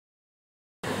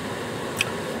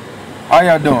How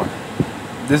y'all doing?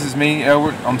 This is me,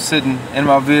 Edward. I'm sitting in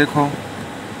my vehicle.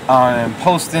 I am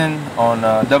posting on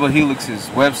Double Helix's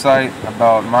website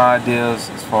about my ideas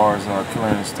as far as Killer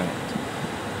Instinct.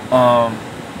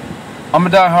 I'm a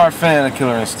die-hard fan of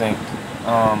Killer Instinct.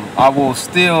 I will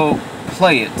still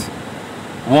play it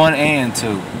 1 and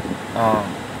 2.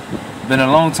 Been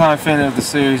a long time fan of the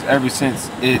series ever since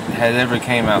it had ever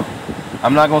came out.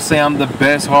 I'm not gonna say I'm the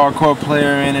best hardcore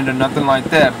player in it or nothing like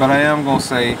that, but I am gonna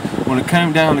say when it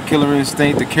came down to Killer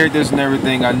Instinct, the characters and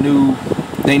everything, I knew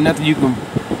there ain't nothing you can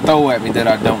throw at me that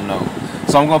I don't know.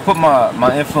 So I'm gonna put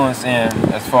my influence in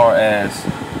as far as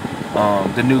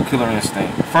the new Killer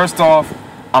Instinct. First off,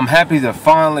 I'm happy to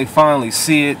finally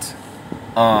see it,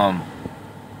 but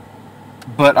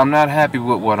I'm not happy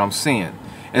with what I'm seeing.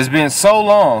 It's been so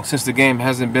long since the game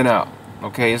hasn't been out.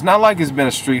 Okay, it's not like it's been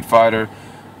a Street Fighter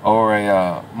or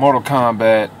a Mortal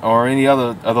Kombat or any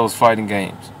other of those fighting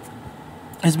games.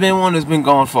 It's been one that's been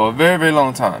going for a very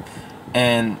long time,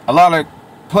 and a lot of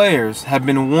players have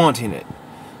been wanting it,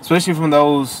 especially from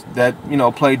those that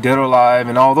play Dead or Alive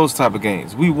and all those type of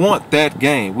games. We want that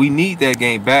game. We need that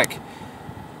game back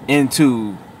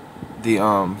into the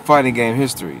fighting game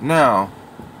history. Now,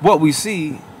 what we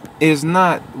see is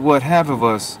not what half of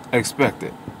us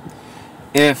expected.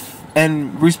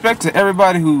 And respect to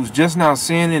everybody who's just now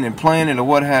seeing it and playing it or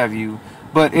what have you,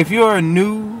 but if you're a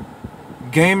new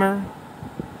gamer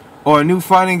or a new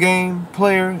fighting game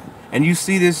player and you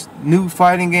see this new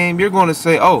fighting game, you're going to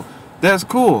say, oh, that's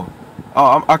cool.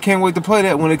 I can't wait to play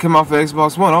that when it come out for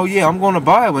Xbox One. Oh yeah, I'm going to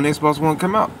buy it when Xbox One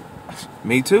come out.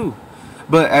 Me too.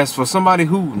 But as for somebody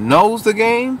who knows the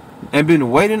game and been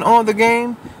waiting on the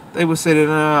game, they would say that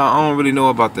I don't really know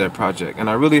about that project, and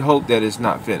I really hope that it's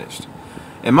not finished.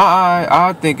 In my eye,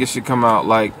 I think it should come out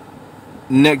like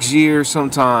next year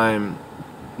sometime,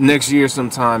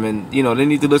 and they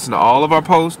need to listen to all of our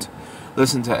posts,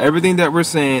 listen to everything that we're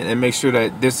saying, and make sure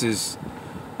that this is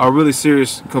a really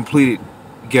serious completed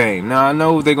game. Now I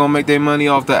know they're gonna make their money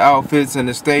off the outfits and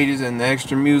the stages and the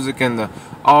extra music and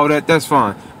all that. That's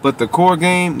fine, but the core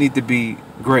game need to be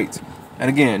great. And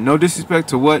again, no disrespect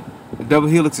to what Double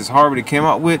Helix has already came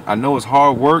out with. I know it's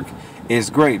hard work,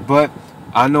 it's great, but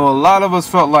I know a lot of us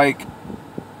felt like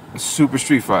Super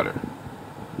Street Fighter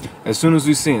as soon as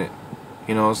we seen it.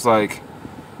 It's like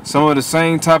some of the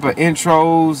same type of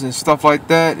intros and stuff like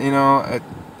that.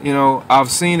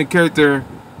 I've seen a character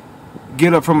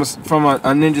get up from a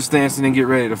ninja stance and then get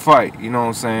ready to fight. You know what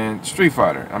I'm saying? Street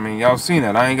Fighter. I mean, y'all seen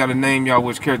that. I ain't got to name y'all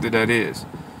which character that is.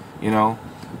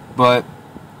 But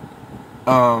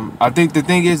I think the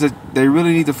thing is that they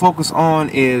really need to focus on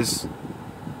is,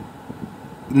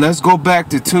 let's go back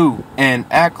to 2 and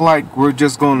act like we're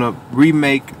just gonna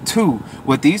remake 2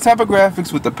 with these type of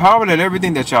graphics, with the power that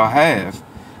everything that y'all have,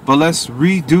 but let's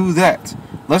redo that.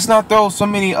 Let's not throw so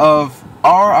many of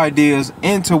our ideas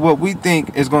into what we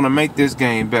think is gonna make this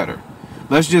game better.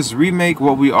 Let's just remake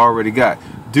what we already got.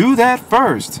 Do that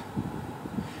first,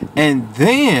 and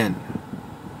then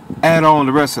add on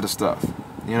the rest of the stuff.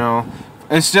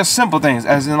 It's just simple things,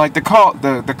 as in like the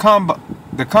combo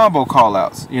call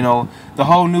outs,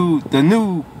 the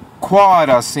new quad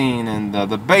I've seen, and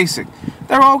the basic.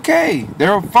 They're okay,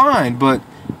 they're fine, but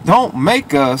don't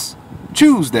make us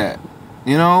choose that.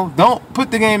 Don't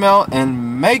put the game out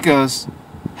and make us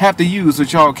have to use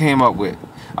what y'all came up with.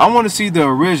 I want to see the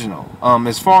original.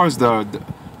 As far as the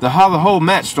how the whole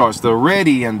match starts, the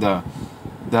ready and the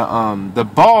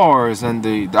bars and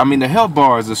the health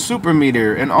bars, the super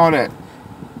meter and all that.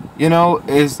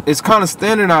 It's kind of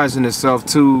standardizing itself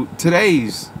to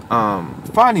today's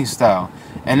fighting style,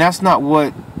 and that's not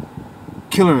what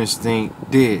Killer Instinct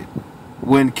did.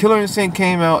 When Killer Instinct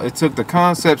came out, it took the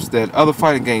concepts that other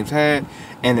fighting games had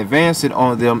and advanced it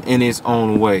on them in its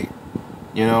own way.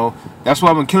 That's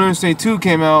why when Killer Instinct 2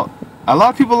 came out, a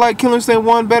lot of people like Killer Instinct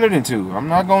 1 better than 2. I'm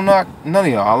not gonna knock none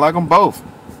of y'all. I like them both,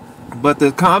 but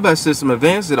the combat system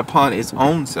advanced it upon its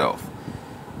own self.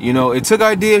 It took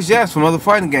ideas, yes, from other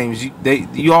fighting games.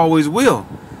 You always will,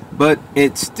 but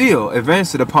it still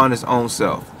advanced it upon its own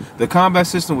self. The combat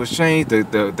system was changed.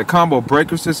 The combo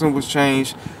breaker system was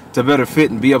changed to better fit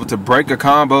and be able to break a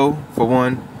combo, for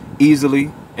one,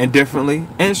 easily and differently,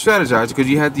 and strategize, because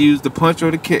you had to use the punch or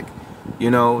the kick.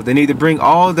 They need to bring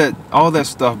all that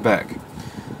stuff back.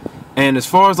 And as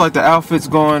far as like the outfits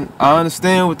going, I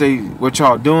understand what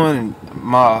y'all doing. And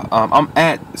I'm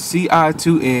at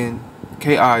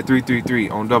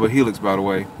CI2NKI333 on Double Helix, by the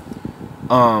way.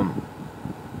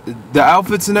 The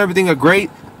outfits and everything are great.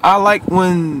 I like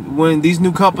when these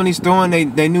new companies throwing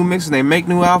they new mix and they make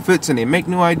new outfits and they make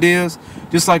new ideas,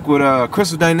 just like what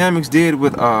Crystal Dynamics did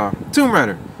with Tomb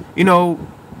Raider.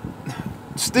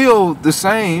 still the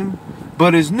same,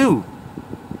 but it's new.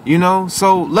 You know,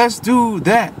 so let's do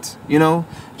that. You know,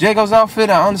 Jago's outfit,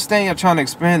 I understand you're trying to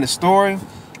expand the story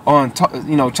on,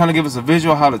 you know, trying to give us a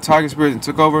visual how the Tiger Spirit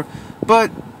took over, but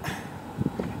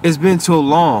it's been too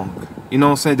long, you know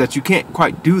what I'm saying, that you can't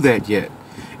quite do that yet.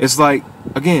 It's like,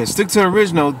 again, stick to the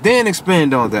original, then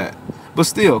expand on that. But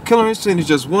still, Killer Instinct is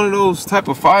just one of those type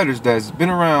of fighters that's been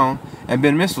around and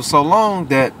been missed for so long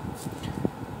that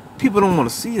people don't want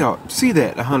to see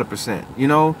that 100%. You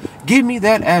know, give me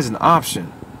that as an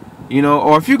option. You know,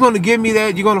 or if you're going to give me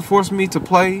that, you're going to force me to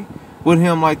play with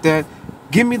him like that,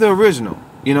 give me the original.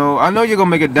 You know, I know you're going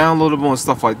to make it downloadable and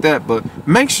stuff like that, but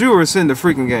make sure it's in the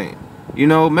freaking game. You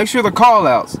know, make sure the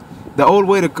call-outs, the old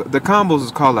way the combos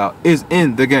is call out, is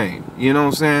in the game. You know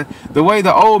what I'm saying? The way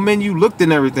the old menu looked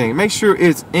and everything, make sure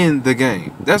it's in the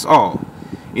game. That's all.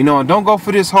 You know, and don't go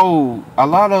for this whole, a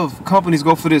lot of companies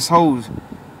go for this whole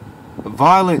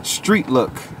violent street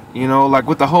look. You know, like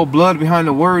with the whole blood behind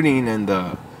the wording and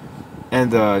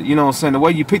you know what I'm saying, the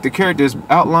way you pick the characters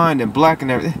outlined in black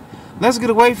and everything. Let's get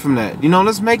away from that. You know,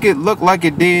 let's make it look like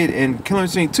it did in Killer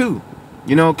Instinct 2.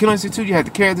 You know, Killer Instinct 2, you had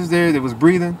the characters there that was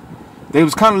breathing. They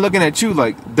was kind of looking at you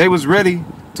like they was ready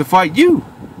to fight you.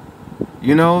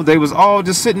 You know, they was all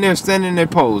just sitting there, standing in their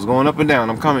pose, going up and down.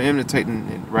 I'm kind of imitating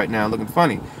it right now, looking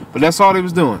funny. But that's all they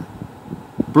was doing.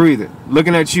 Breathing,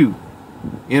 looking at you.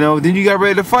 You know, then you got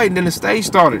ready to fight, and then the stage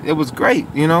started. It was great,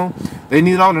 you know. They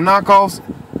needed all the knockoffs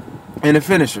and the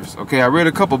finishers. Okay, I read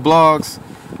a couple blogs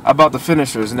about the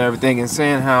finishers and everything, and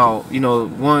saying how, you know,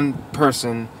 one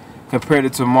person compared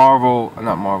it to Mortal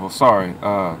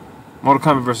Kombat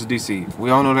versus DC. We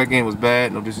all know that game was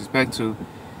bad, no disrespect to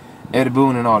Eddie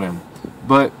Boone and all them.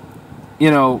 But, you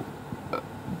know,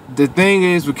 the thing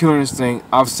is with Killer Instinct,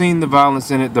 I've seen the violence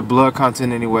in it, the blood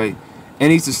content anyway. It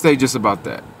needs to stay just about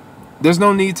that. There's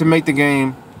no need to make the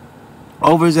game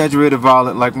over-exaggerated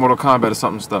violent like Mortal Kombat or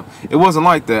something stuff. It wasn't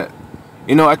like that.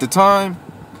 You know, at the time,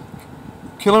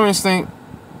 Killer Instinct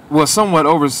was somewhat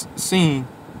overseen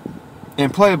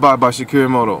and played by Shigeru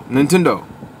Miyamoto, Nintendo.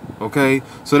 Okay,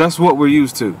 so that's what we're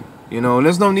used to. You know, and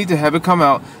there's no need to have it come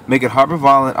out, make it hyper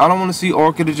violent. I don't want to see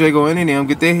Orchid or Jago, any of them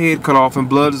get their head cut off and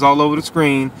blood is all over the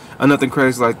screen or nothing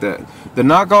crazy like that. The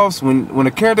knockoffs, when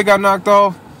a character got knocked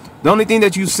off, the only thing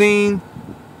that you seen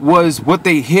was what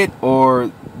they hit,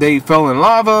 or they fell in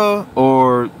lava,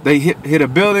 or they hit a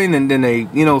building and then they,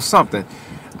 you know, something.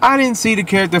 I didn't see the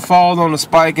character fall on the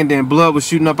spike and then blood was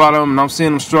shooting up out of him and I'm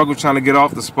seeing him struggle trying to get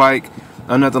off the spike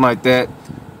or nothing like that.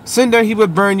 Sitting there, he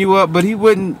would burn you up, but he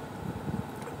wouldn't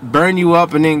burn you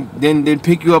up and then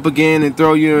pick you up again and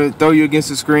throw you against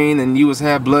the screen, and you was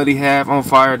half bloody, half on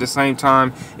fire at the same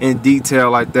time in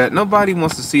detail like that. Nobody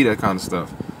wants to see that kind of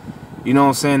stuff. You know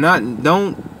what I'm saying?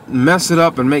 Don't mess it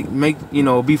up and make you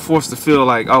know, be forced to feel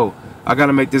like, oh, I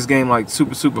gotta make this game like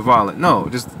super violent. No,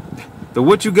 just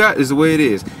what you got is the way it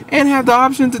is, and have the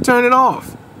option to turn it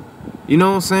off. You know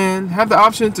what I'm saying? Have the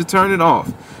option to turn it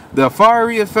off. The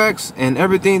fiery effects and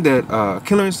everything that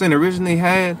Killer Instinct originally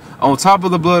had, on top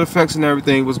of the blood effects and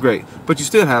everything, was great. But you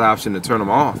still had the option to turn them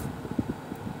off.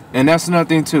 And that's another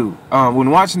thing too. When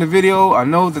watching the video, I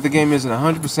know that the game isn't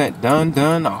 100%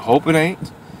 done. I hope it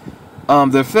ain't.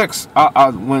 The effects,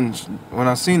 when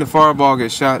I seen the fireball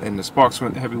get shot and the sparks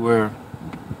went everywhere,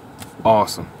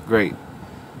 awesome, great.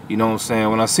 You know what I'm saying?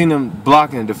 When I seen them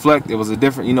block and deflect, it was a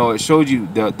different, you know, it showed you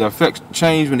the effects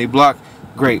change when they block.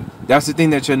 Great. That's the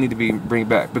thing that you need to bring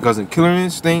back, because in Killer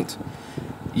Instinct,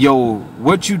 yo,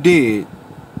 what you did,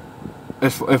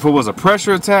 if it was a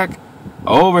pressure attack, an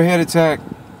overhead attack,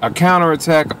 a counter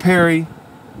attack, a parry,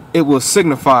 it was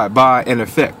signified by an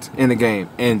effect in the game,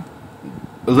 and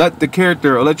let the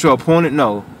character or let your opponent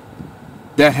know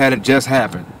that had it just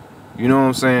happened. You know what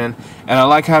I'm saying? And I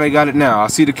like how they got it now. I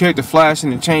see the character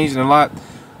flashing and changing a lot,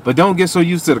 but don't get so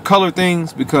used to the color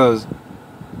things, because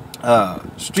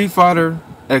Street Fighter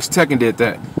X Tekken did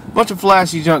that. Bunch of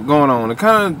flashy junk going on. It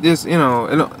kind of just, you know,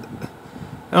 it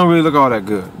don't really look all that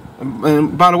good.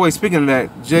 And by the way, speaking of that,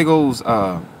 Jago's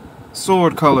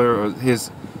sword color, or his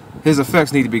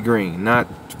effects need to be green, not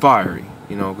fiery.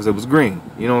 You know, because it was green.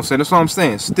 You know what I'm saying? That's what I'm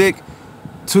saying. Stick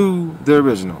to the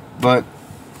original. But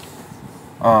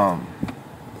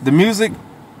the music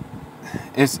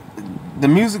is if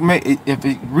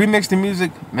it remix the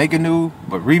music, make it new,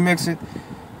 but remix it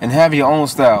and have your own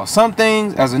style. Some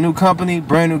things, as a new company,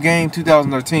 brand new game,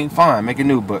 2013, fine, make it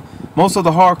new. But most of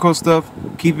the hardcore stuff,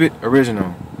 keep it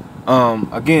original.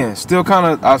 Again, still kind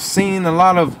of, I've seen a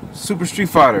lot of Super Street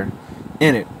Fighter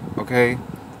in it. Okay,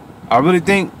 I really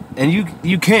think. And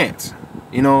you can't,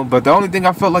 you know, but the only thing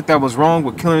I felt like that was wrong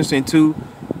with Killer Instinct 2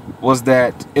 was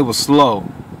that it was slow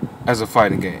as a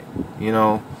fighting game. you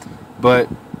know. But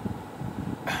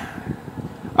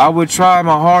I would try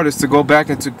my hardest to go back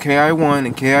into KI1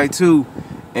 and KI2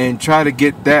 and try to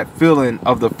get that feeling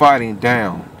of the fighting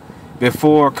down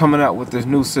before coming out with this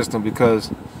new system,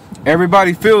 because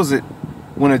everybody feels it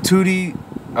when a 2D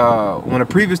when a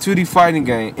previous 2D fighting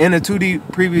game in a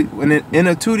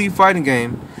 2D fighting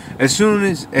game, as soon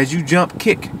as you jump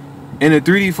kick in a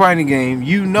 3D fighting game,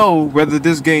 you know whether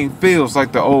this game feels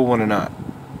like the old one or not.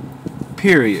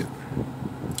 Period.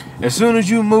 As soon as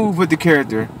you move with the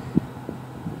character,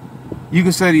 you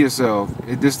can say to yourself,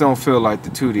 this don't feel like the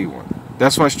 2D one.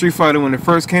 That's why Street Fighter, when it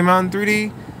first came out in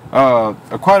 3D,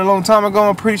 quite a long time ago,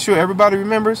 I'm pretty sure everybody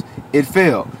remembers, it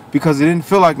failed because it didn't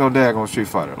feel like no daggone Street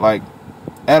Fighter, like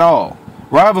at all.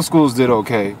 Rival Schools did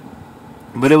okay,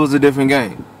 but it was a different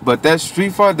game. But that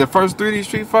Street Fighter, the first 3D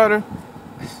Street Fighter,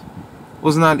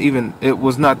 was not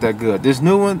that good. This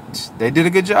new one, they did a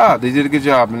good job. They did a good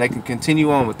job, and they can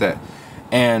continue on with that.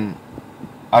 And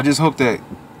I just hope that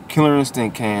Killer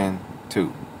Instinct can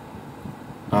too.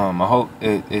 I hope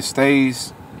it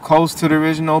stays close to the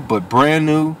original, but brand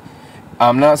new.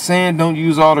 I'm not saying don't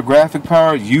use all the graphic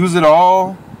power. Use it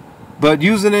all, but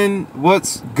use it in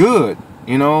what's good.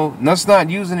 You know, let's not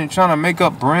use it in trying to make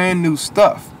up brand new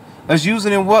stuff. Let's use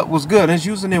it in what was good. Let's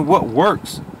use it in what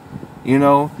works. You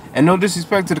know, and no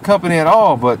disrespect to the company at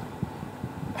all, but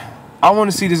I want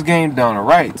to see this game done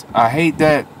right. I hate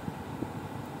that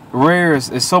Rare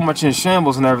is so much in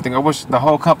shambles and everything. I wish the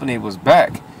whole company was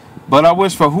back. But I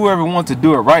wish for whoever wants to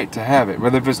do it right to have it.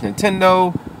 Whether if it's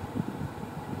Nintendo,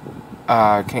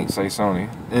 I can't say Sony,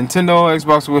 Nintendo,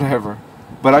 Xbox, whatever.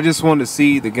 But I just want to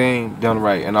see the game done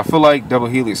right. And I feel like Double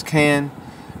Helix can.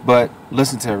 But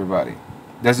listen to everybody.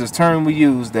 There's this term we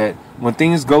use that when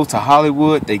things go to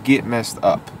Hollywood, they get messed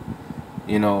up.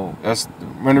 You know, that's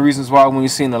one of the reasons why when you're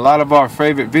seeing a lot of our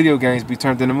favorite video games be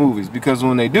turned into movies. Because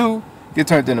when they do get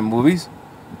turned into movies,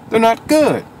 they're not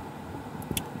good.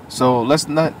 So let's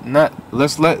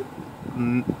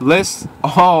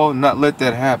all not let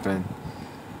that happen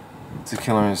to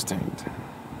Killer Instinct.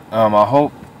 I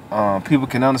hope people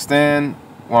can understand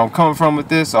where I'm coming from with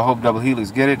this. I hope Double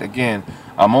Helix get it. Again,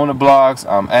 I'm on the blogs.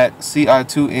 I'm at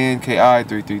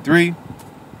CI2NKI333.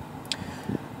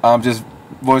 I'm just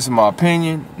voicing my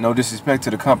opinion. No disrespect to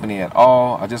the company at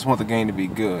all. I just want the game to be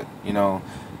good. You know,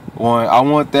 when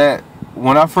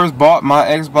I first bought my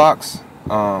Xbox,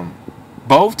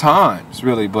 both times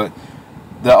really, but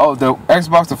the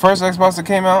Xbox, the first Xbox that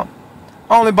came out,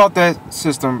 I only bought that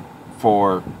system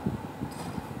for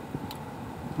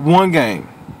one game,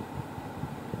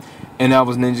 and that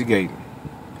was Ninja Gaiden.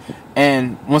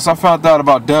 And once I found out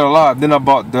about Dead or Alive, then I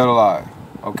bought Dead or Alive.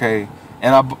 Okay,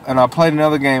 and I played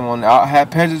another game on. I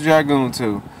had Panzer Dragoon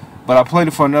too, but I played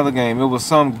it for another game. It was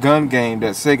some gun game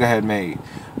that Sega had made.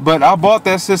 But I bought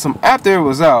that system after it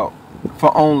was out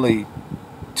for only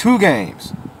 2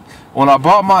 games. When I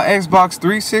bought my Xbox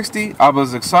 360, I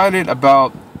was excited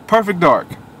about Perfect Dark,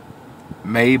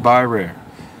 made by Rare.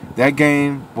 That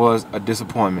game was a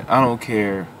disappointment. I don't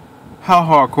care how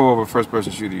hardcore of a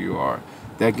first-person shooter you are.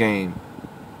 That game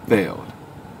failed.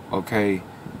 Okay,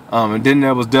 and then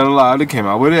there was Dead or Alive that came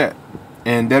out with it,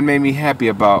 and that made me happy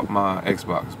about my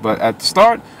Xbox. But at the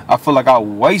start, I feel like I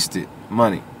wasted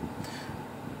money.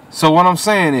 So what I'm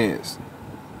saying is,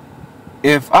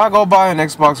 if I go buy an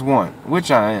Xbox One, which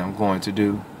I am going to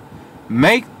do,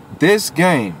 make this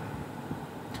game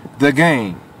the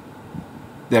game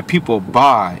that people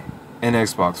buy an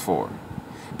Xbox for.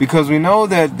 Because we know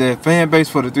that the fan base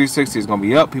for the 360 is going to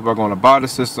be up. People are going to buy the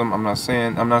system. I'm not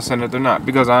saying that they're not,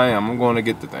 because I am. I'm going to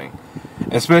get the thing.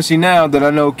 Especially now that I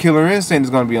know Killer Instinct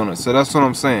is going to be on it. So that's what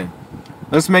I'm saying.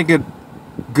 Let's make it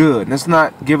good. Let's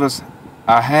not give us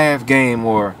a half game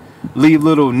or leave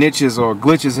little niches or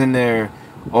glitches in there,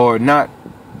 or not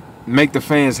make the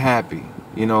fans happy.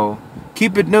 You know,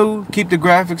 keep it new, keep the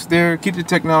graphics there, keep the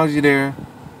technology there,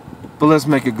 but let's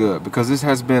make it good, because this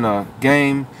has been a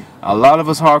game a lot of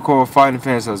us hardcore fighting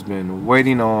fans has been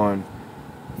waiting on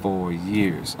for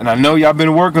years. And I know y'all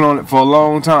been working on it for a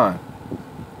long time.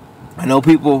 I know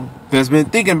people has been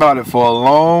thinking about it for a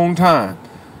long time.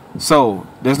 So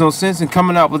there's no sense in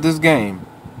coming out with this game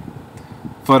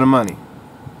for the money.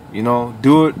 You know,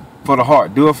 do it for the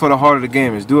heart. Do it for the heart of the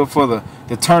gamers. Do it for the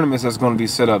tournaments that's going to be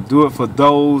set up. Do it for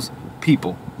those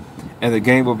people, and the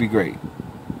game will be great.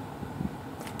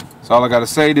 So all I got to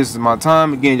say, this is my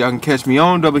time. Again, y'all can catch me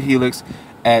on Double Helix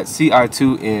at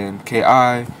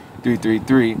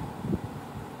CI2NKI333.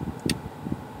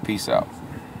 Peace out.